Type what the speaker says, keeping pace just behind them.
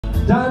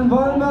Dann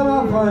wollen wir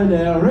mal,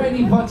 Freunde,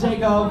 ready for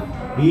takeoff.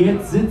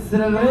 Jetzt sitzt ihr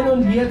da drin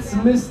und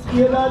jetzt müsst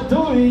ihr da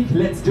durch.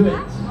 Let's do it.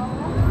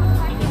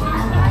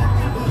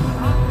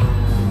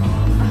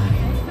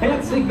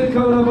 Herzlich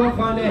willkommen an Bord,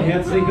 Freunde.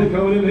 Herzlich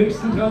willkommen im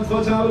höchsten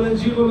transportablen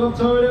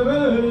Girolotto der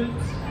Welt.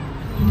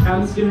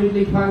 Ganz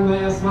gemütlich fangen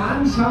wir erstmal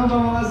an. Schauen wir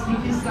mal, was die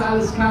Kiste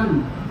alles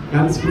kann.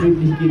 Ganz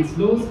gemütlich geht's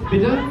los.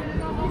 Bitte?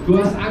 Du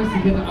hast Angst,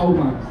 ich hätte auch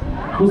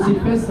Angst. Muss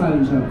dich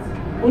festhalten, Schatz.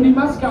 Und die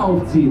Maske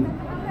aufziehen.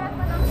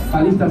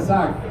 Weil ich das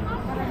sage.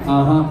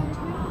 Aha.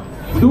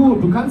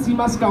 Du kannst die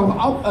Maske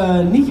auch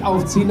nicht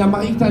aufziehen, dann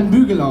mache ich deinen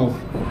Bügel auf.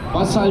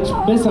 Was du halt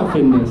besser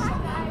findest.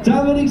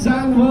 Da würde ich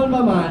sagen, wollen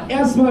wir mal.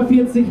 Erstmal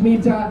 40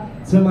 Meter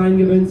zum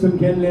Eingewöhnen, zum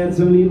Kennenlernen,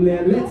 zum Lieben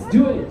lernen. Let's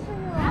do it!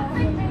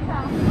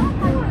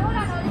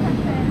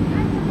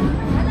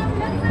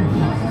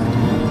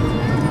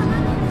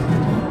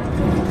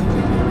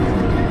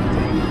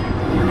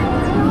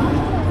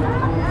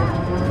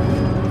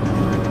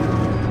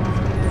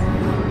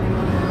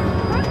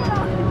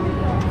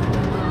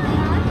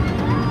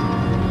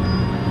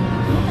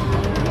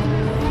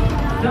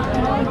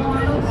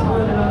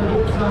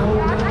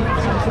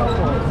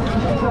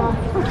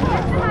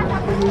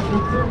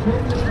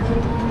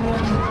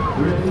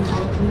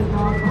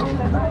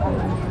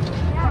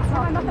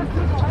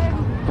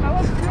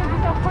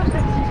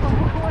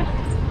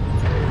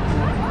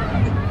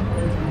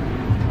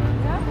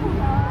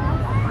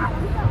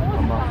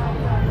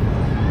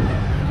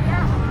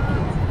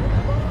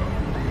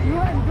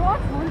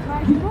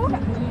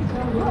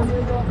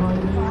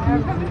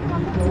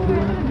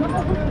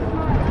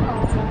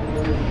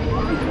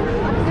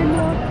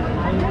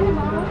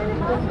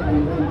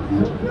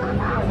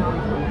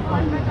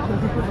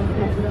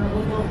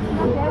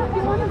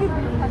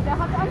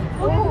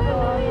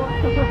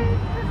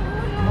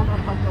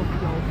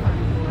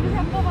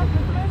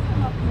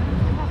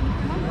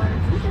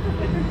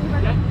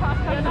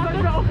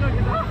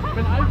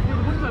 Wenn Alfred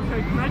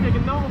runterfällt, knallt er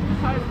genau auf die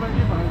Scheibe bei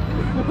mir bei.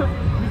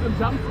 Wie so ein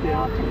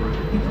Jumpscare.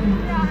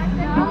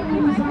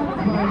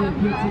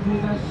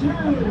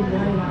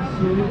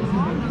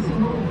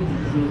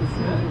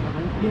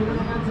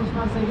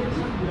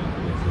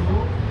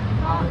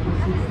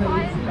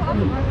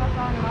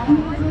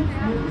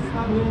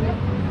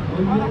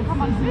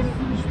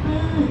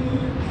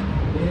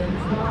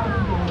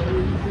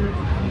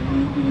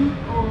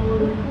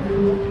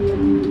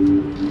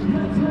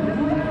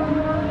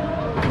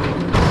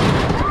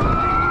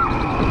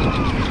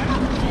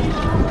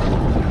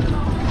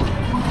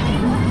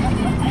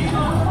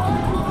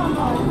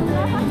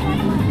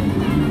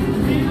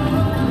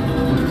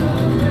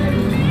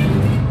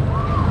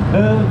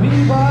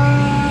 Viva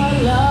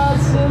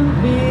Las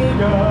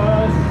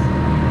Vegas!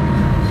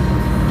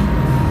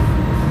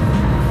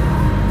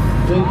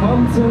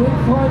 Willkommen zurück,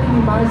 Freunde.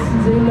 Die meisten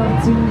sehen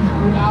noch ziemlich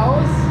gut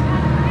aus.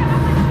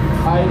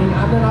 Bei den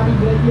anderen habe ich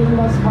wieder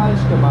irgendwas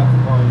falsch gemacht,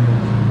 Freunde.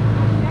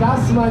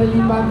 Das, meine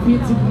Lieben, waren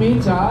 40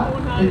 Meter.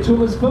 Der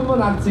Turm ist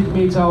 85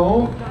 Meter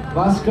hoch.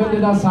 Was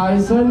könnte das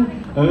heißen?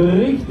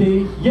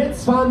 Richtig,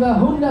 jetzt fahren wir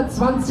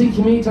 120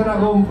 Meter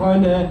nach oben,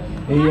 Freunde.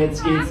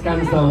 Jetzt geht's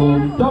ganz nach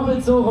oben.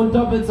 Doppelt so hoch und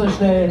doppelt so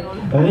schnell.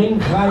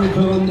 Ringfrei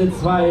für Runde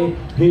 2.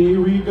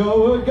 Here we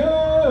go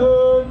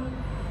again.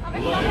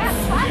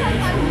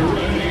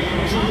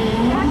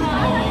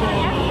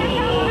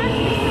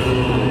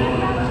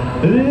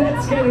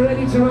 Let's get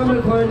ready to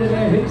rumble, Freunde.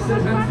 Der höchste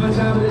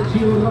transportable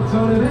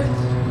Girolotto der Welt.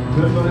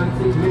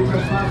 85 Meter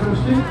Spaß am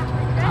Stück.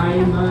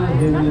 Einmal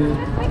Himmel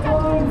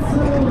und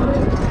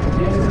zurück.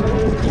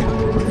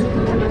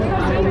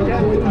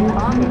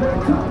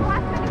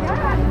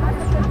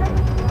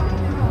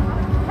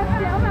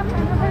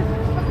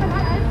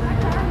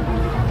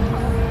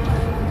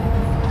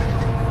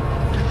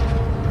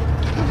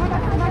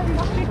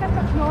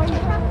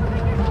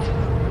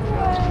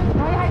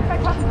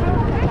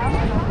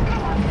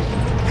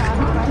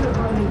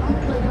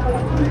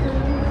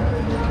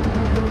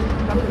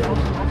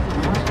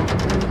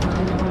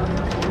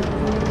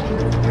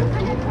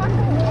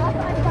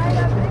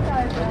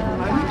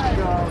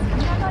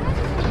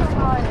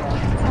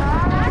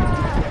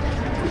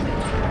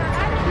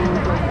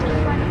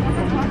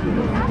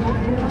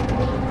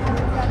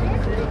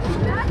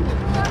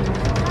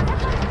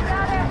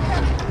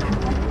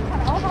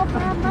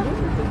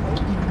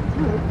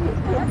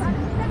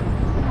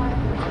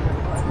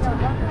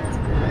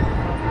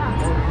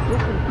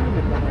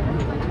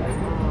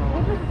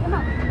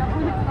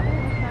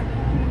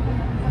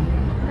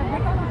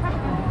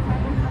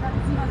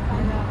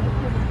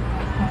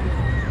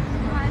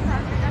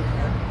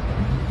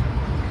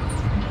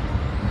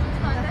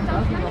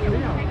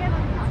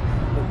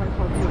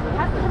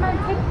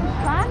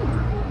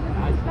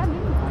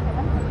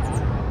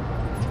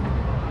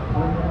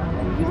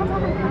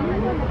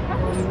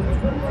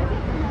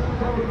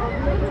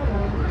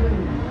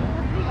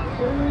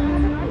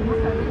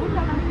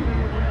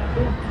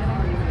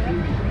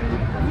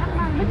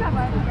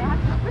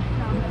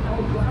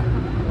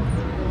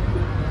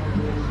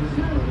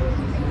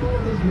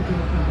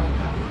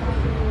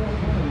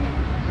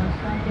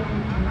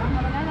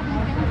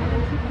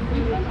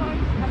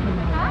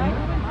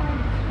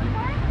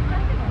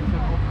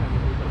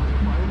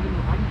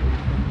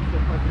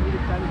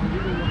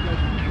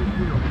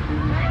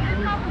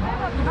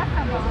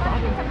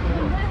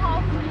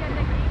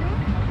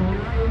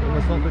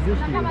 noch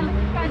besichtigen. Kann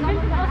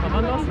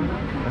man das?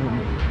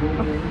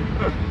 Okay.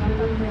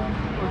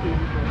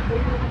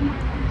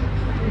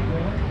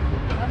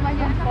 Das war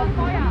jetzt voll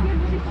Feuer.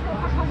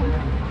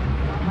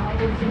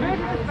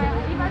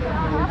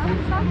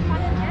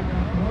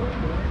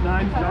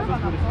 Nein, ich glaube,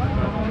 das würde ich nicht.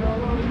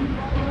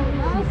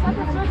 Das hat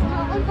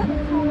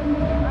jetzt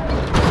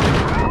schon